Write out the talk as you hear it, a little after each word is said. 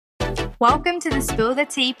Welcome to the Spill the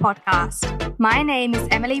Tea podcast. My name is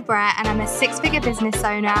Emily Brett and I'm a six-figure business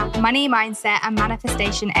owner, money mindset and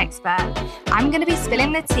manifestation expert. I'm going to be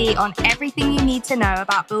spilling the tea on everything you need to know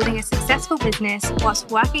about building a successful business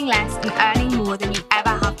whilst working less and earning more than you ever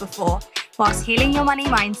have before, whilst healing your money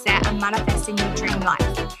mindset and manifesting your dream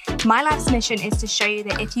life. My life's mission is to show you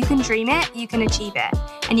that if you can dream it, you can achieve it,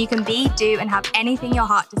 and you can be, do, and have anything your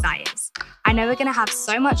heart desires. I know we're going to have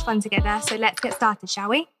so much fun together, so let's get started, shall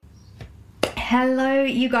we? Hello,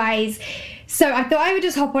 you guys. So I thought I would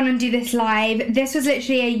just hop on and do this live. This was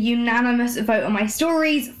literally a unanimous vote on my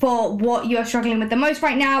stories for what you are struggling with the most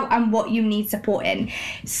right now and what you need support in.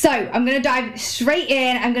 So I'm going to dive straight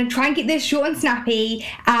in. I'm going to try and keep this short and snappy,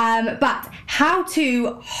 but how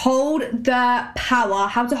to hold the power,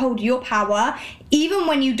 how to hold your power even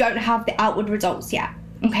when you don't have the outward results yet.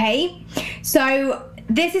 Okay, so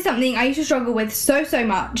this is something I used to struggle with so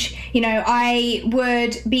much. You know, I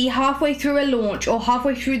would be halfway through a launch or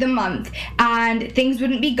halfway through the month and things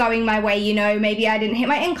wouldn't be going my way. You know, maybe I didn't hit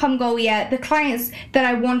my income goal yet. The clients that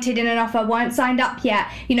I wanted in an offer weren't signed up yet.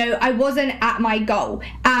 You know, I wasn't at my goal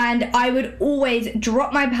and I would always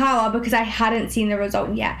drop my power because I hadn't seen the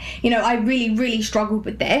result yet. You know, I really struggled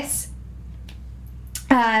with this.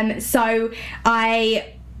 So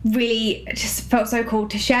I really just felt so cool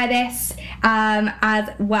to share this as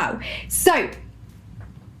well. So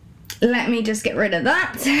let me just get rid of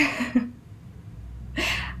that.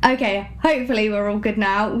 Okay, hopefully we're all good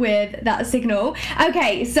now with that signal.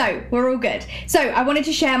 Okay, so we're all good. So I wanted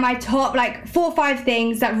to share my top 4 or 5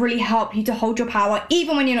 things that really help you to hold your power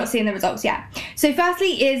even when you're not seeing the results yet. So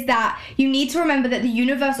firstly is that you need to remember that the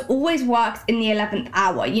universe always works in the 11th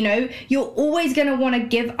hour. You know, you're always going to want to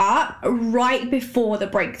give up right before the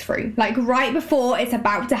breakthrough, right before it's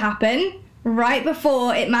about to happen. Right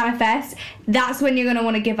before it manifests, that's when you're going to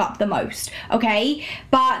want to give up the most, okay?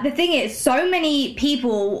 But the thing is, so many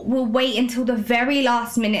people will wait until the very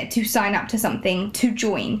last minute to sign up to something, to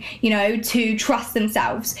join, you know, to trust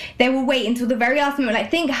themselves. They will wait until the very last minute.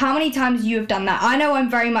 Think how many times you have done that. I know I'm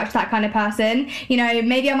very much that kind of person. You know,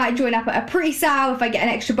 maybe I might join up at a pre-sale if I get an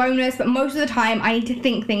extra bonus, but most of the time I need to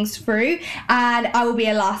think things through and I will be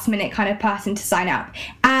a last minute kind of person to sign up.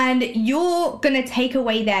 And you're going to take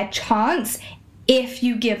away their chance if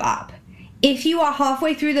you give up. If you are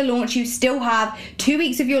halfway through the launch, you still have 2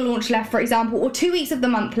 weeks of your launch left, for example, or 2 weeks of the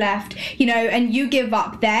month left, you know, and you give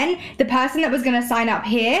up, then the person that was going to sign up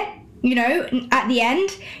here, you know, at the end,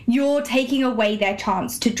 you're taking away their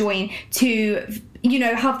chance to join, to, you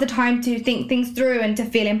know, have the time to think things through and to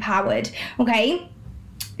feel empowered, okay?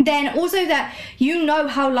 Then also that you know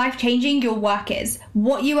how life-changing your work is,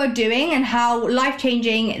 what you are doing and how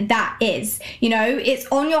life-changing that is. You know, it's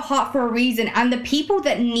on your heart for a reason, and the people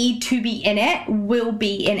that need to be in it will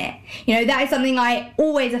be in it. You know, that is something I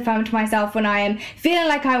always affirm to myself when I am feeling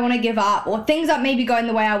like I want to give up or things that maybe going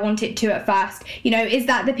the way I want it to at first, you know, is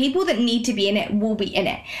that the people that need to be in it will be in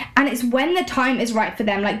it. And it's when the time is right for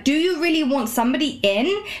them. Do you really want somebody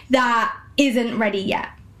in that isn't ready yet?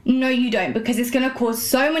 No, you don't, because it's going to cause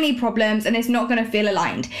so many problems and it's not going to feel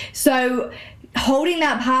aligned. So holding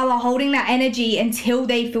that power, holding that energy until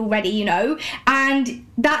they feel ready, you know, and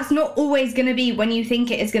that's not always going to be when you think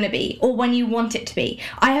it is going to be or when you want it to be.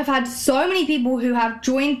 I have had so many people who have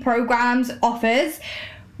joined programs, offers,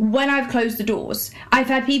 when I've closed the doors. I've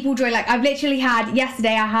had people join, I've literally had,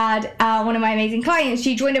 yesterday I had one of my amazing clients,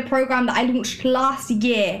 she joined a program that I launched last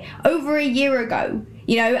year, over a year ago,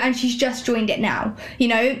 you know, and she's just joined it now. You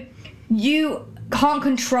know, you can't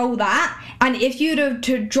control that. And if you'd have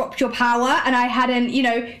to dropped your power and I hadn't, you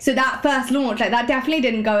know, so that first launch, that definitely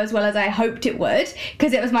didn't go as well as I hoped it would,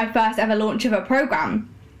 because it was my first ever launch of a program.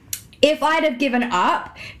 If I'd have given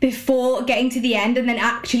up before getting to the end and then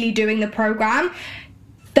actually doing the program,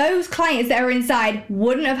 those clients that are inside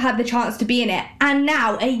wouldn't have had the chance to be in it. And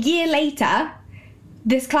now, a year later,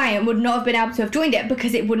 this client would not have been able to have joined it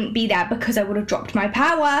because it wouldn't be there, because I would have dropped my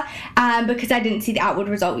power and because I didn't see the outward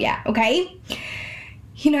result yet, okay?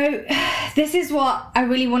 You know, this is what I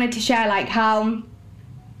really wanted to share, how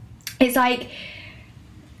it's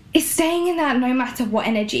it's staying in that no matter what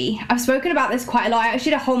energy. I've spoken about this quite a lot. I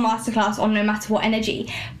actually did a whole masterclass on no matter what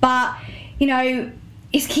energy, but, you know,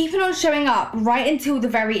 it's keeping on showing up right until the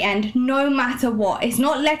very end, no matter what. It's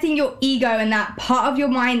not letting your ego and that part of your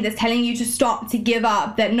mind that's telling you to stop, to give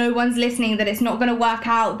up, that no one's listening, that it's not going to work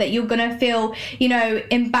out, that you're going to feel, you know,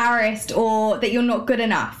 embarrassed or that you're not good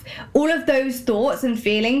enough. All of those thoughts and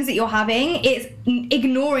feelings that you're having, it's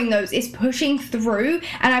ignoring those, it's pushing through.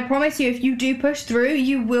 And I promise you, if you do push through,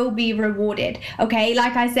 you will be rewarded, okay?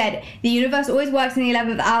 Like I said, the universe always works in the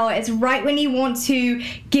 11th hour. It's right when you want to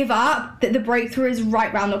give up that the breakthrough is right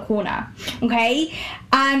right round the corner. Okay?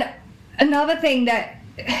 And another thing that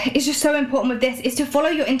is just so important with this is to follow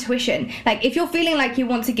your intuition. Like, if you're feeling like you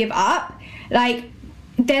want to give up, like,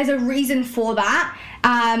 there's a reason for that.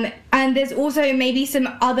 And there's also maybe some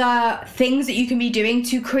other things that you can be doing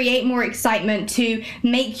to create more excitement, to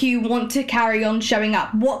make you want to carry on showing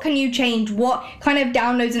up. What can you change? What kind of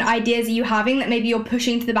downloads and ideas are you having that maybe you're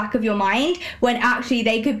pushing to the back of your mind when actually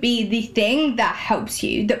they could be the thing that helps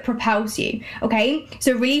you, that propels you? Okay?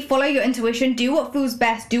 So really follow your intuition. Do what feels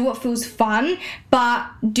best. Do what feels fun, but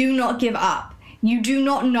do not give up. You do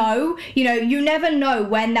not know, you never know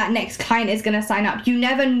when that next client is going to sign up. You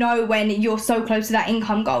never know when you're so close to that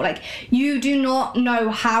income goal. Like, you do not know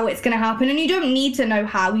how it's going to happen, and you don't need to know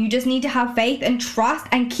how. You just need to have faith and trust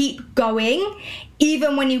and keep going,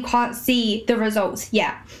 even when you can't see the results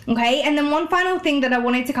yet. Okay? And then one final thing that I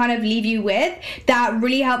wanted to kind of leave you with that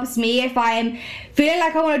really helps me if I'm feeling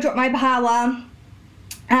like I want to drop my power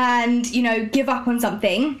and, give up on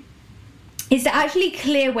something, is to actually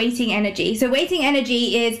clear waiting energy. So waiting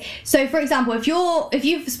energy is, so for example, if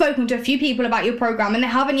you've spoken to a few people about your program and they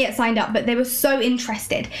haven't yet signed up, but they were so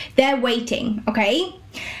interested, they're waiting, okay?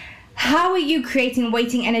 How are you creating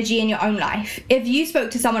waiting energy in your own life? If you spoke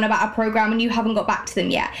to someone about a program and you haven't got back to them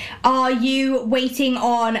yet, are you waiting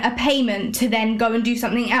on a payment to then go and do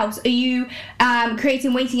something else? Are you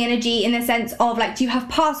creating waiting energy in the sense of, like, do you have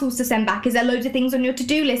parcels to send back? Is there loads of things on your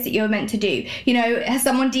to-do list that you're meant to do? Has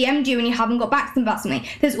someone DM'd you and you haven't got back to them about something?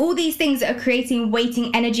 There's all these things that are creating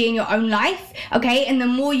waiting energy in your own life, okay? And the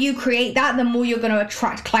more you create that, the more you're going to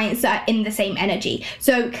attract clients that are in the same energy.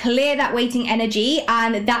 So clear that waiting energy,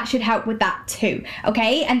 and that should help with that too,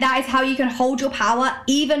 okay? And that is how you can hold your power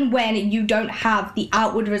even when you don't have the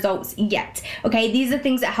outward results yet, okay? These are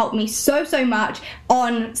things that help me so much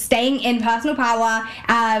on staying in personal power,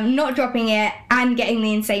 not dropping it, and getting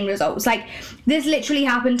the insane results. Like, this literally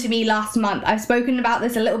happened to me last month. I've spoken about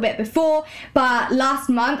this a little bit before, but last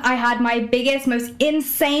month I had my biggest, most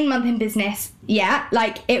insane month in business. Yeah,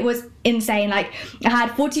 like, it was insane. Like, I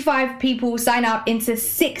had 45 people sign up into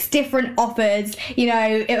 6 different offers.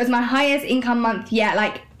 It was my highest income month yet.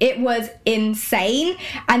 Like, it was insane.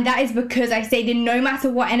 And that is because I stayed in no matter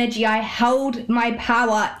what energy. I held my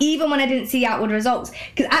power even when I didn't see outward results.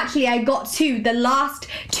 Because actually I got to the last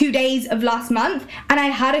 2 days of last month and I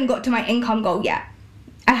hadn't got to my income goal yet.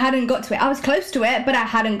 I hadn't got to it. I was close to it, but I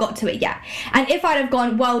hadn't got to it yet. And if I'd have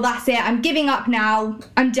gone, well, that's it, I'm giving up now,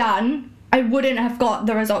 I'm done, I wouldn't have got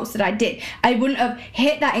the results that I did. I wouldn't have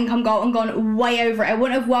hit that income goal and gone way over it. I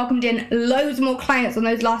wouldn't have welcomed in loads more clients on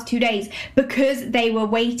those last 2 days because they were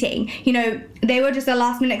waiting. They were just a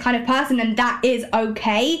last minute kind of person, and that is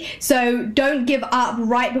okay. So don't give up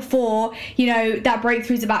right before, that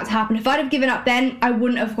breakthrough's about to happen. If I'd have given up then, I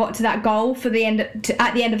wouldn't have got to that goal at the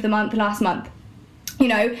end of the month, last month.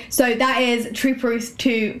 So that is true proof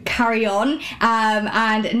to carry on,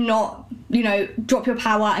 and not, drop your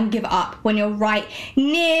power and give up when you're right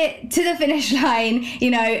near to the finish line,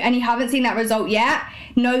 and you haven't seen that result yet.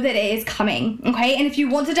 Know that it is coming, okay? And if you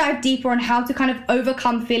want to dive deeper on how to kind of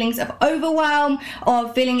overcome feelings of overwhelm,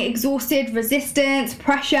 of feeling exhausted, resistance,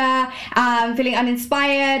 pressure, feeling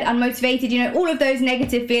uninspired, unmotivated, all of those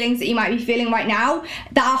negative feelings that you might be feeling right now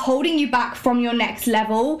that are holding you back from your next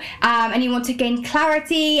level, and you want to gain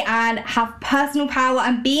clarity and have personal power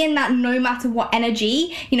and be in that no matter what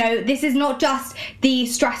energy, this is not just the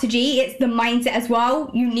strategy, it's the mindset as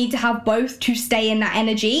well. You need to have both to stay in that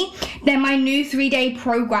energy. Then my new 3-day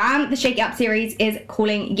program, the Shake It Up series, is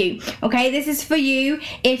calling you. Okay, this is for you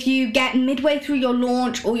if you get midway through your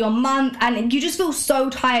launch or your month and you just feel so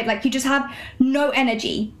tired, like you just have no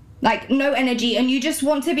energy, and you just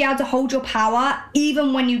want to be able to hold your power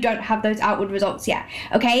even when you don't have those outward results yet.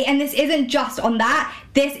 Okay, and this isn't just on that.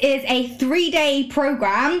 This is a 3-day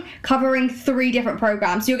program covering 3 different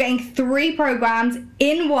programs. So you're getting 3 programs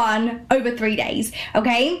in one over 3 days.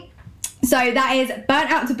 Okay, so that is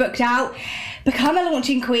Burnt Out to Booked Out, Become a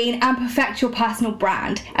Launching Queen, and Perfect Your Personal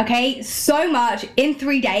Brand. Okay, so much in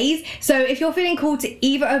 3 days. So if you're feeling called to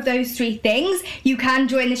either of those 3 things, you can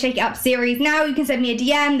join the Shake It Up series now. You can send me a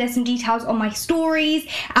DM. There's some details on my stories,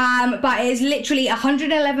 but it is literally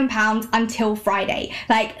 £111 until Friday.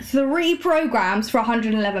 Like 3 programs for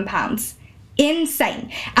 £111.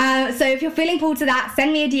 Insane. So if you're feeling pulled to that,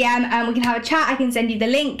 send me a DM and we can have a chat. I can send you the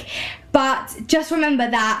link. But just remember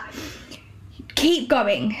that keep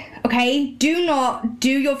going, okay? Do not do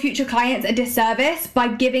your future clients a disservice by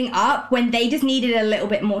giving up when they just needed a little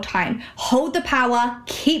bit more time. Hold the power,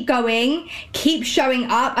 keep going, keep showing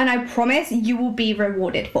up, and I promise you will be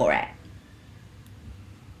rewarded for it.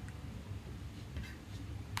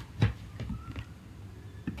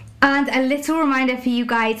 And a little reminder for you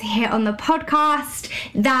guys here on the podcast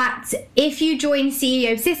that if you join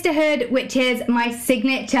CEO Sisterhood, which is my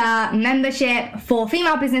signature membership for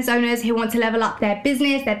female business owners who want to level up their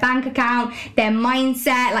business, their bank account, their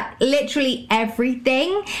mindset, like literally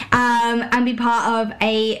everything, and be part of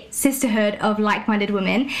a sisterhood of like-minded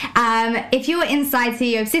women. If you're inside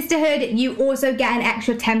CEO Sisterhood, you also get an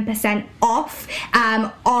extra 10% off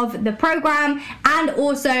of the program, and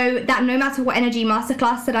also that No Matter What Energy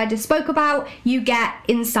Masterclass that I just spoke about, you get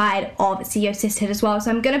inside of CEO Sisterhood as well.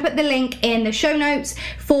 So I'm going to put the link in the show notes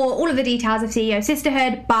for all of the details of CEO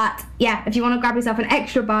Sisterhood. But yeah, if you want to grab yourself an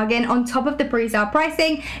extra bargain on top of the pre-sale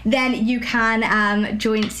pricing, then you can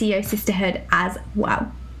join CEO Sisterhood as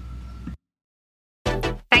well.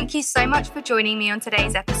 Thank you so much for joining me on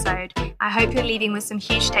today's episode. I hope you're leaving with some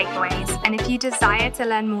huge takeaways. And if you desire to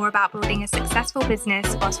learn more about building a successful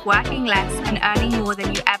business whilst working less and earning more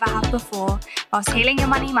than you ever have before, whilst healing your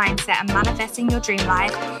money mindset and manifesting your dream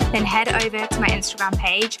life, then head over to my Instagram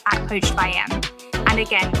page at Coached by Em. And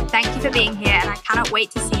again, thank you for being here, and I cannot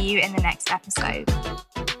wait to see you in the next episode.